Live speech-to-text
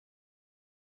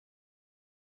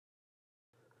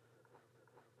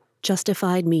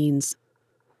Justified Means.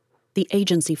 The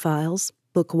AgencyFiles,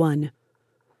 Book 1.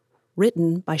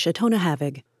 Written by Chautona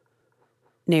Havig.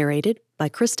 Narrated by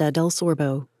Krista Del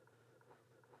Sorbo.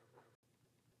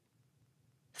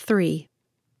 3.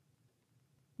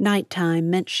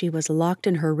 Nighttime meant she was locked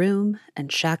in her room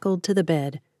and shackled to the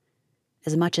bed.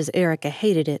 As much as Erica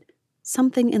hated it,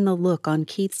 something in the look on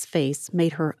Keith's face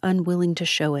made her unwilling to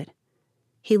show it.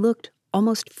 He looked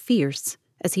almost fierce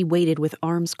as he waited with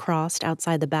arms crossed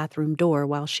outside the bathroom door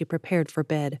while she prepared for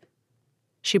bed.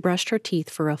 She brushed her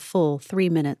teeth for a full 3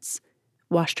 minutes,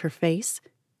 washed her face,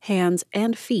 hands,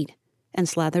 and feet, and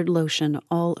slathered lotion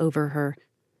all over her.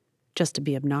 Just to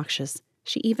be obnoxious,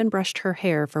 she even brushed her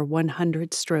hair for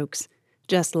 100 strokes,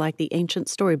 just like the ancient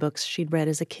storybooks she'd read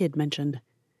as a kid mentioned.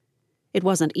 It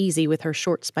wasn't easy with her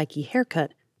short, spiky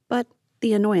haircut, but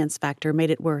the annoyance factor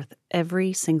made it worth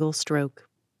every single stroke.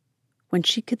 When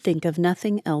she could think of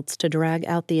nothing else to drag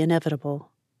out the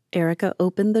inevitable, Erica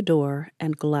opened the door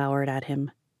and glowered at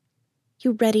him.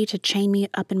 "You ready to chain me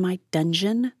up in my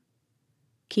dungeon?"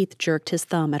 Keith jerked his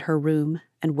thumb at her room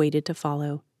and waited to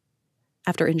follow.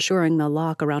 After ensuring the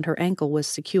lock around her ankle was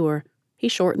secure, he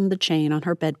shortened the chain on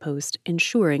her bedpost,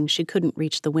 ensuring she couldn't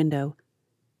reach the window.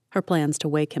 Her plans to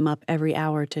wake him up every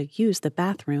hour to use the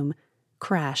bathroom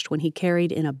crashed when he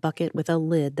carried in a bucket with a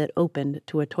lid that opened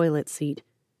to a toilet seat.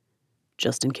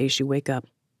 "Just in case you wake up.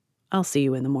 I'll see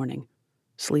you in the morning.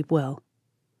 Sleep well."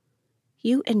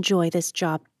 "You enjoy this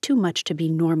job too much to be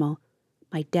normal.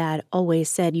 My dad always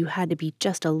said you had to be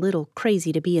just a little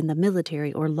crazy to be in the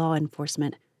military or law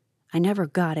enforcement. I never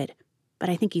got it, but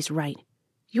I think he's right.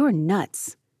 You're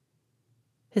nuts."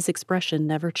 His expression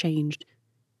never changed.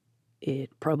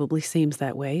 "It probably seems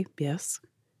that way, yes."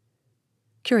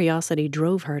 Curiosity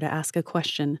drove her to ask a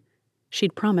question.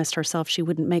 She'd promised herself she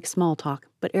wouldn't make small talk,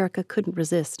 but Erica couldn't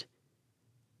resist.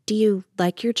 "Do you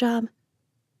like your job?"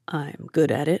 "I'm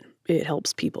good at it. It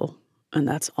helps people, and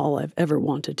that's all I've ever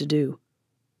wanted to do."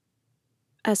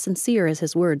 As sincere as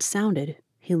his words sounded,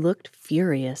 he looked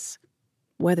furious.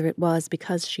 Whether it was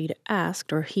because she'd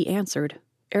asked or he answered,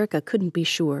 Erica couldn't be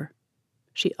sure.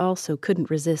 She also couldn't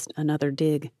resist another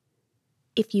dig.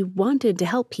 "If you wanted to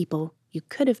help people, you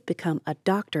could have become a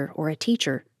doctor or a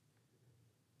teacher."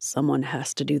 "Someone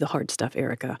has to do the hard stuff,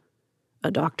 Erica.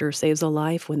 A doctor saves a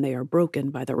life when they are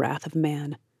broken by the wrath of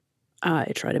man.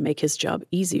 I try to make his job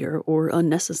easier or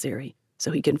unnecessary so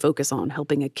he can focus on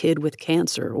helping a kid with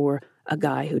cancer or a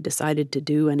guy who decided to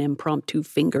do an impromptu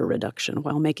finger reduction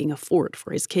while making a fort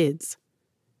for his kids."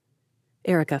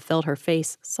 Erica felt her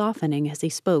face softening as he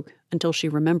spoke until she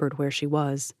remembered where she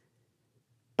was.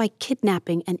 "By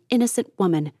kidnapping an innocent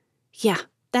woman. Yeah,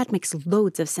 that makes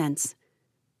loads of sense."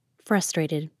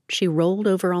 Frustrated, she rolled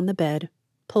over on the bed,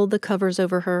 pulled the covers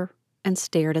over her, and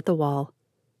stared at the wall.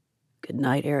 "Good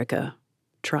night, Erica.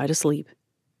 Try to sleep."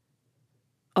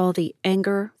 All the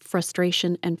anger,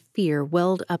 frustration, and fear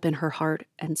welled up in her heart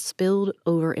and spilled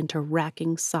over into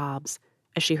racking sobs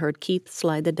as she heard Keith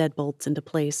slide the deadbolts into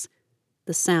place,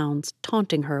 the sounds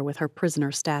taunting her with her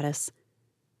prisoner status.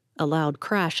 A loud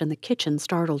crash in the kitchen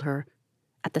startled her.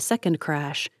 At the second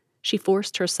crash, she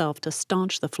forced herself to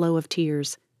staunch the flow of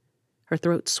tears. Her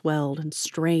throat swelled and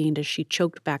strained as she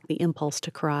choked back the impulse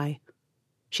to cry.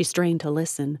 She strained to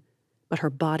listen, but her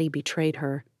body betrayed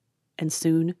her, and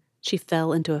soon she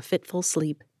fell into a fitful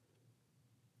sleep.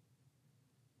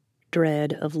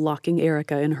 Dread of locking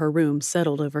Erica in her room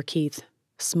settled over Keith,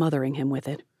 smothering him with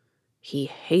it. He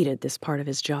hated this part of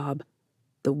his job.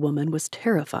 The woman was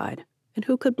terrified, and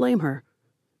who could blame her?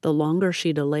 The longer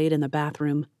she delayed in the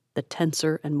bathroom, the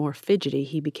tenser and more fidgety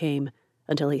he became,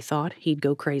 until he thought he'd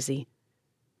go crazy.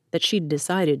 That she'd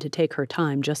decided to take her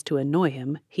time just to annoy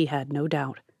him, he had no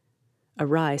doubt. A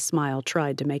wry smile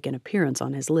tried to make an appearance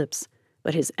on his lips,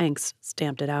 but his angst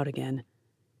stamped it out again.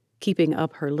 Keeping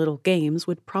up her little games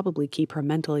would probably keep her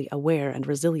mentally aware and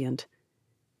resilient.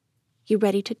 "You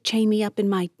ready to chain me up in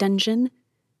my dungeon?"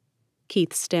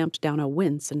 Keith stamped down a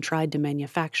wince and tried to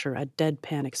manufacture a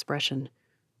deadpan expression.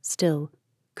 Still,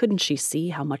 couldn't she see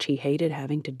how much he hated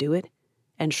having to do it,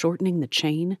 and shortening the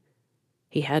chain?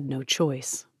 He had no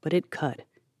choice, but it cut.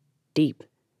 Deep.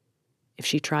 If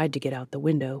she tried to get out the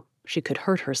window, she could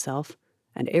hurt herself,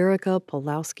 and Erica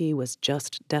Pulowski was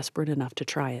just desperate enough to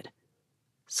try it.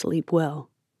 Sleep well.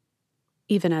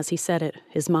 Even as he said it,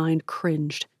 his mind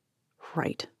cringed.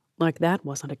 Right, like that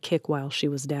wasn't a kick while she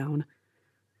was down.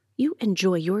 "You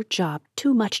enjoy your job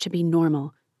too much to be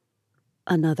normal."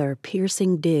 Another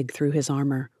piercing dig through his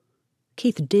armor.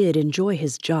 Keith did enjoy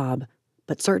his job,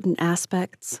 but certain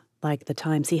aspects, like the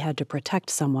times he had to protect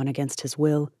someone against his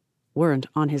will, weren't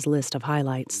on his list of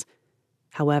highlights.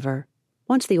 However,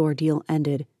 once the ordeal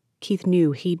ended, Keith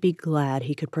knew he'd be glad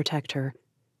he could protect her,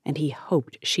 and he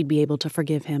hoped she'd be able to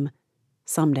forgive him.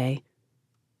 Someday.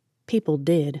 People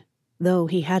did, though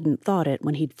he hadn't thought it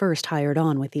when he'd first hired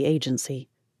on with the agency.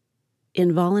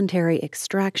 Involuntary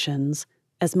extractions,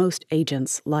 as most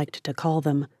agents liked to call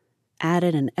them,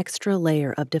 added an extra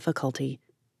layer of difficulty.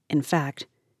 In fact,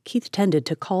 Keith tended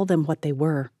to call them what they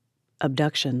were,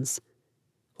 abductions.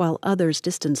 While others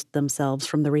distanced themselves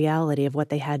from the reality of what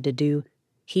they had to do,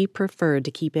 he preferred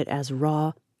to keep it as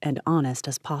raw and honest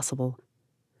as possible.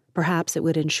 Perhaps it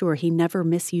would ensure he never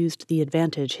misused the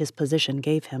advantage his position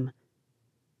gave him.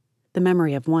 The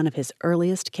memory of one of his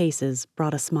earliest cases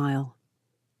brought a smile.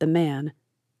 The man,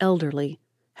 elderly,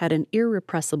 had an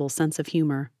irrepressible sense of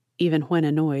humor, even when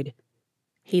annoyed.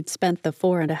 He'd spent the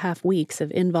 4.5 weeks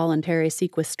of involuntary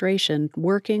sequestration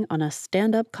working on a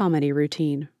stand-up comedy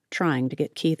routine, trying to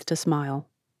get Keith to smile.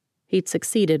 He'd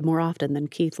succeeded more often than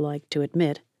Keith liked to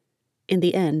admit. In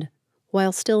the end,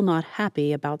 while still not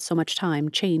happy about so much time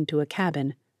chained to a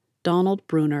cabin, Donald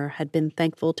Bruner had been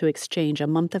thankful to exchange a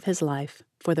month of his life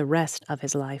for the rest of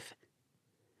his life.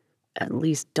 At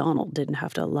least Donald didn't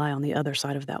have to lie on the other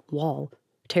side of that wall,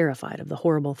 terrified of the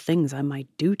horrible things I might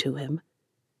do to him,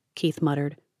 Keith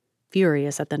muttered,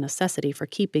 furious at the necessity for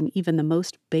keeping even the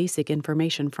most basic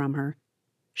information from her.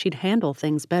 She'd handle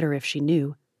things better if she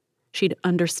knew. She'd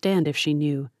understand if she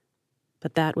knew.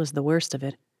 But that was the worst of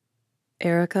it.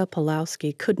 Erica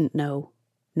Pulowski couldn't know,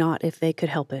 not if they could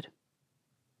help it.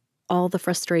 All the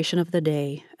frustration of the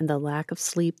day and the lack of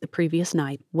sleep the previous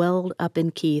night welled up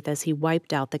in Keith as he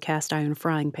wiped out the cast-iron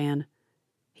frying pan.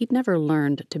 He'd never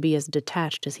learned to be as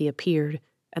detached as he appeared,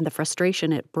 and the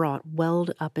frustration it brought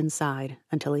welled up inside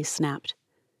until he snapped.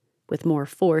 With more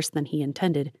force than he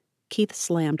intended, Keith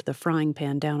slammed the frying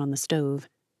pan down on the stove.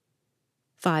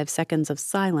 5 seconds of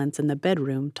silence in the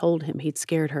bedroom told him he'd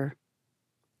scared her.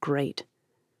 Great.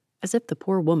 As if the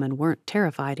poor woman weren't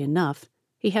terrified enough,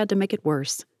 he had to make it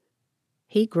worse.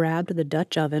 He grabbed the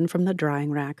Dutch oven from the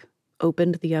drying rack,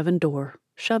 opened the oven door,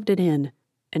 shoved it in,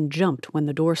 and jumped when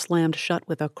the door slammed shut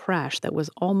with a crash that was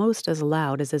almost as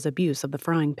loud as his abuse of the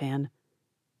frying pan.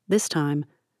 This time,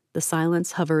 the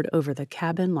silence hovered over the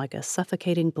cabin like a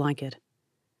suffocating blanket.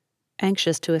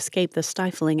 Anxious to escape the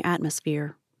stifling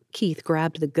atmosphere, Keith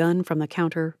grabbed the gun from the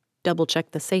counter,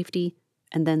 double-checked the safety,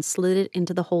 and then slid it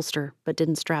into the holster but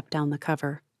didn't strap down the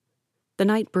cover. The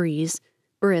night breeze,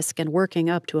 brisk and working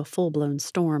up to a full-blown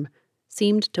storm,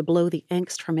 seemed to blow the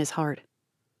angst from his heart.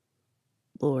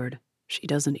 Lord, she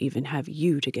doesn't even have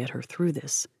you to get her through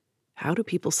this. How do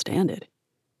people stand it?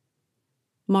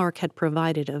 Mark had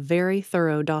provided a very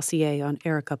thorough dossier on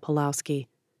Erica Pulowski.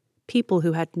 People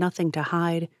who had nothing to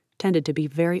hide tended to be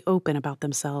very open about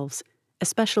themselves,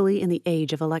 especially in the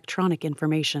age of electronic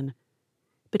information.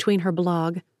 Between her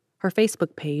blog, her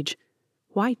Facebook page,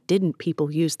 why didn't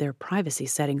people use their privacy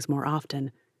settings more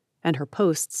often, and her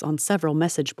posts on several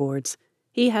message boards,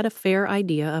 he had a fair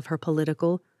idea of her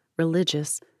political,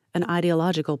 religious, and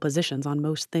ideological positions on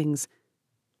most things.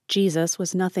 Jesus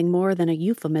was nothing more than a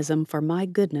euphemism for my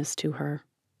goodness to her.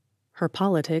 Her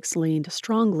politics leaned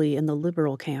strongly in the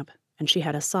liberal camp, and she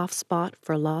had a soft spot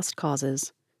for lost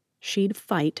causes. She'd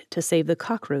fight to save the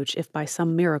cockroach if by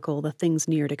some miracle the things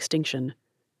neared extinction.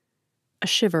 A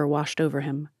shiver washed over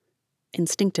him.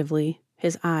 Instinctively,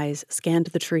 his eyes scanned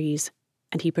the trees,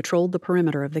 and he patrolled the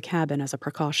perimeter of the cabin as a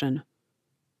precaution.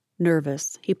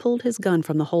 Nervous, he pulled his gun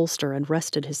from the holster and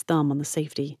rested his thumb on the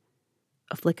safety.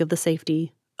 A flick of the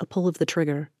safety, a pull of the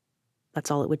trigger.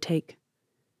 That's all it would take.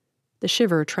 The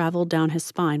shiver traveled down his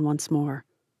spine once more.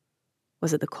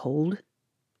 Was it the cold?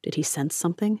 Did he sense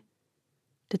something?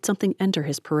 Did something enter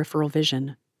his peripheral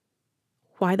vision?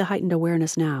 Why the heightened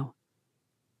awareness now?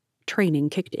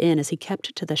 Training kicked in as he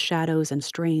kept to the shadows and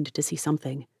strained to see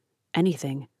something,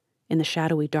 anything, in the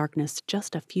shadowy darkness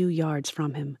just a few yards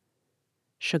from him.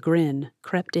 Chagrin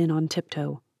crept in on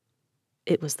tiptoe.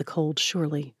 It was the cold,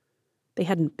 surely. They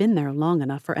hadn't been there long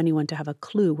enough for anyone to have a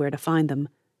clue where to find them,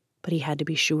 but he had to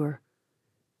be sure.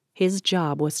 His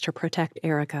job was to protect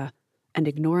Erica, and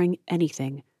ignoring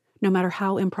anything, no matter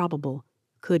how improbable,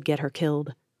 could get her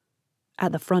killed.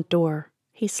 At the front door,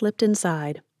 he slipped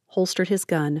inside, holstered his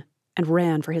gun, and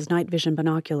ran for his night vision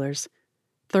binoculars.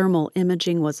 Thermal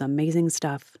imaging was amazing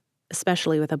stuff,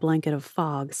 especially with a blanket of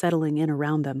fog settling in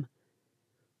around them.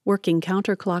 Working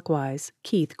counterclockwise,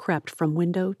 Keith crept from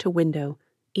window to window,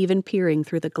 even peering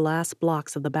through the glass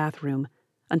blocks of the bathroom,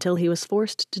 until he was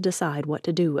forced to decide what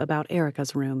to do about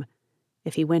Erica's room.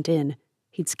 If he went in,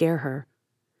 he'd scare her.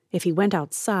 If he went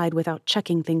outside without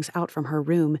checking things out from her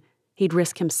room, he'd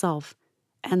risk himself,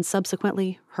 and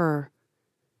subsequently her.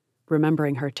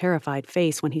 Remembering her terrified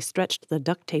face when he stretched the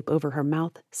duct tape over her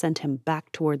mouth sent him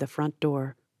back toward the front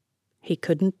door. He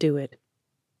couldn't do it.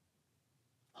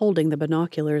 Holding the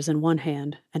binoculars in one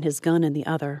hand and his gun in the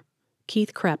other,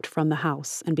 Keith crept from the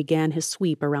house and began his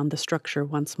sweep around the structure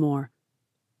once more.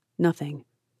 Nothing.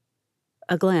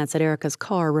 A glance at Erica's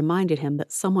car reminded him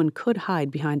that someone could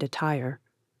hide behind a tire.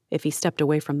 If he stepped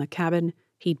away from the cabin,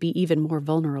 he'd be even more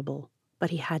vulnerable, but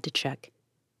he had to check.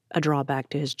 A drawback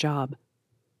to his job.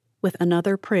 With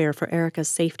another prayer for Erica's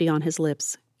safety on his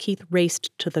lips, Keith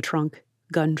raced to the trunk,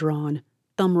 gun drawn,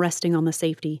 thumb resting on the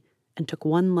safety, and took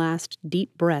one last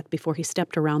deep breath before he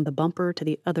stepped around the bumper to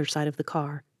the other side of the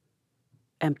car.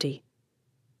 Empty.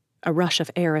 A rush of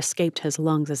air escaped his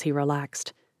lungs as he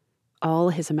relaxed. All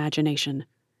his imagination.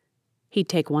 He'd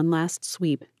take one last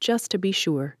sweep just to be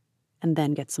sure, and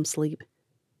then get some sleep.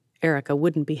 Erica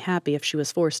wouldn't be happy if she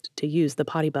was forced to use the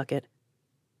potty bucket.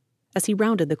 As he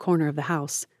rounded the corner of the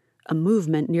house, a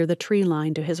movement near the tree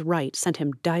line to his right sent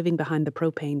him diving behind the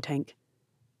propane tank.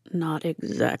 "Not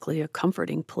exactly a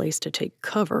comforting place to take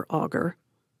cover, Augur,"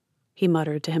 he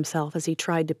muttered to himself as he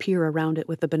tried to peer around it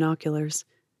with the binoculars.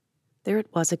 There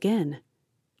it was again.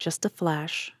 Just a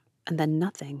flash, and then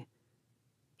nothing.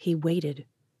 He waited.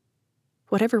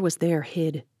 Whatever was there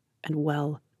hid, and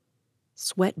well.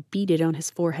 Sweat beaded on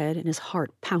his forehead and his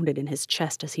heart pounded in his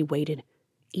chest as he waited,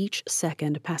 each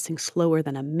second passing slower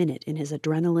than a minute in his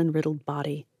adrenaline-riddled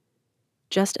body.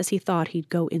 Just as he thought he'd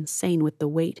go insane with the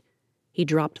wait, he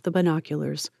dropped the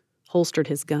binoculars, holstered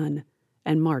his gun,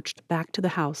 and marched back to the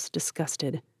house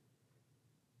disgusted.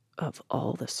 Of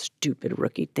all the stupid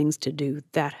rookie things to do,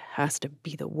 that has to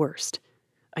be the worst.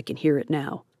 I can hear it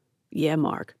now. Yeah,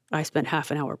 Mark, I spent half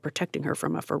an hour protecting her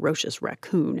from a ferocious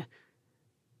raccoon.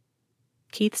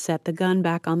 Keith set the gun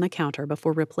back on the counter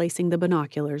before replacing the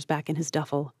binoculars back in his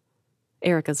duffel.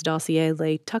 Erica's dossier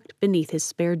lay tucked beneath his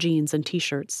spare jeans and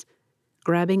t-shirts.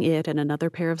 Grabbing it and another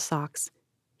pair of socks,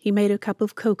 he made a cup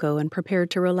of cocoa and prepared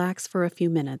to relax for a few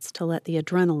minutes to let the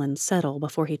adrenaline settle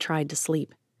before he tried to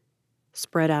sleep.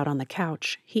 Spread out on the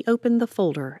couch, he opened the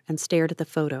folder and stared at the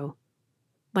photo.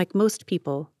 Like most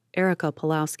people, Erica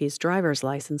Pulowski's driver's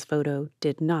license photo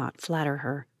did not flatter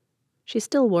her. She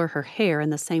still wore her hair in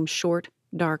the same short,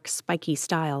 dark, spiky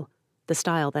style, the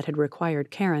style that had required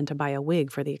Karen to buy a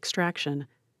wig for the extraction,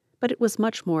 but it was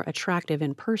much more attractive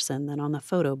in person than on the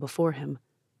photo before him.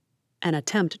 An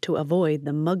attempt to avoid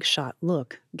the mugshot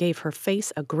look gave her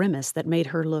face a grimace that made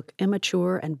her look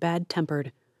immature and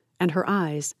bad-tempered, and her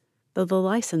eyes, though the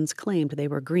license claimed they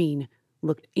were green,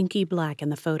 looked inky black in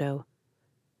the photo.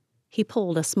 He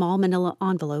pulled a small manila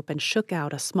envelope and shook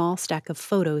out a small stack of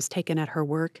photos taken at her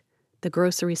work, the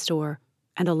grocery store,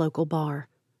 and a local bar.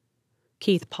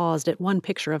 Keith paused at one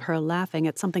picture of her laughing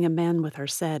at something a man with her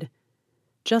said.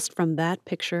 Just from that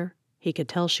picture, he could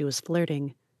tell she was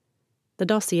flirting. The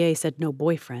dossier said no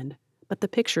boyfriend, but the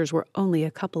pictures were only a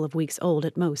couple of weeks old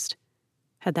at most.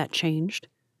 Had that changed?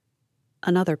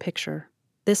 Another picture,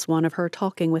 this one of her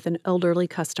talking with an elderly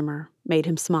customer, made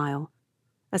him smile.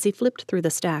 As he flipped through the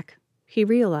stack, he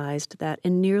realized that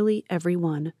in nearly every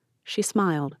one, she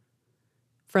smiled.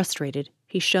 Frustrated,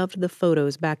 he shoved the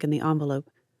photos back in the envelope.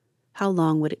 How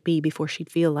long would it be before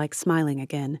she'd feel like smiling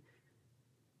again?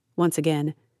 Once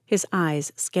again, his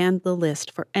eyes scanned the list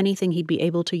for anything he'd be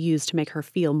able to use to make her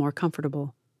feel more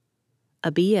comfortable.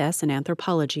 A BS in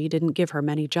anthropology didn't give her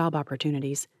many job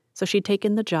opportunities, so she'd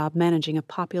taken the job managing a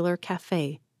popular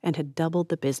cafe and had doubled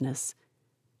the business.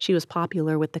 She was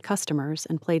popular with the customers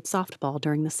and played softball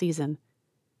during the season.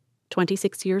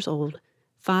 26 years old,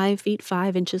 5 feet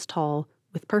 5 inches tall,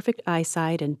 with perfect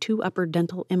eyesight and 2 upper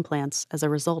dental implants as a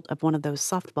result of one of those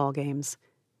softball games.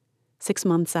 6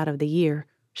 months out of the year,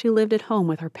 she lived at home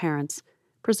with her parents,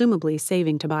 presumably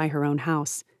saving to buy her own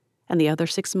house, and the other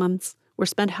 6 months were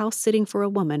spent house-sitting for a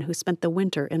woman who spent the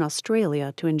winter in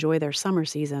Australia to enjoy their summer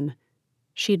season.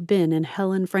 She'd been in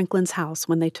Helen Franklin's house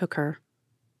when they took her.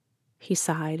 He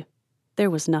sighed. There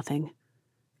was nothing.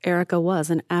 Erica was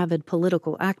an avid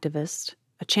political activist,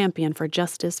 a champion for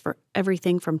justice for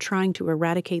everything from trying to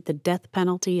eradicate the death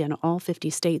penalty in all 50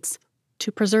 states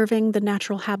to preserving the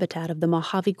natural habitat of the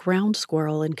Mojave ground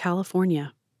squirrel in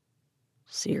California.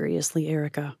 Seriously,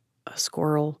 Erica, a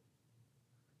squirrel?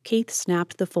 Keith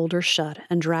snapped the folder shut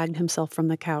and dragged himself from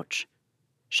the couch.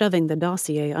 Shoving the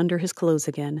dossier under his clothes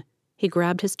again, he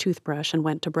grabbed his toothbrush and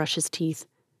went to brush his teeth.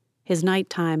 His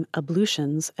nighttime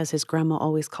ablutions, as his grandma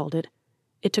always called it,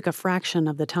 it took a fraction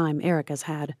of the time Erica's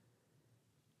had.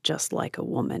 Just like a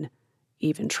woman.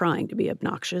 Even trying to be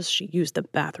obnoxious, she used the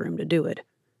bathroom to do it.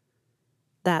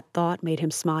 That thought made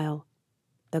him smile.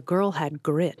 The girl had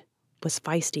grit, was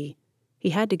feisty.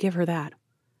 He had to give her that.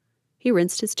 He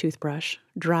rinsed his toothbrush,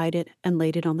 dried it, and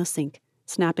laid it on the sink,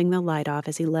 snapping the light off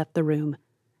as he left the room.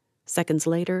 Seconds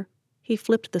later, he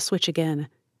flipped the switch again,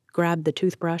 grabbed the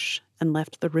toothbrush, and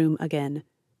left the room again.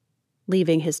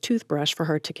 Leaving his toothbrush for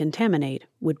her to contaminate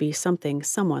would be something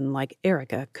someone like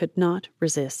Erica could not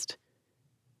resist.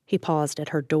 He paused at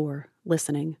her door,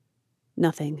 listening.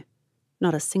 Nothing.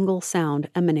 Not a single sound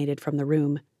emanated from the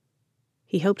room.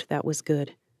 He hoped that was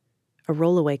good. A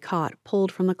rollaway cot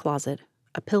pulled from the closet,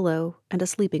 a pillow and a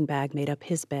sleeping bag made up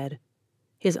his bed.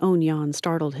 His own yawn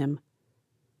startled him.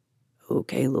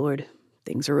 "Okay, Lord.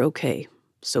 Things are okay.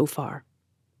 So far.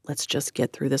 Let's just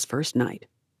get through this first night.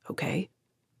 Okay?"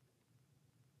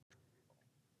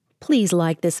 Please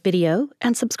like this video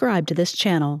and subscribe to this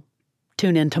channel.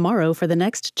 Tune in tomorrow for the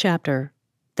next chapter.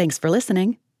 Thanks for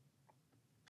listening.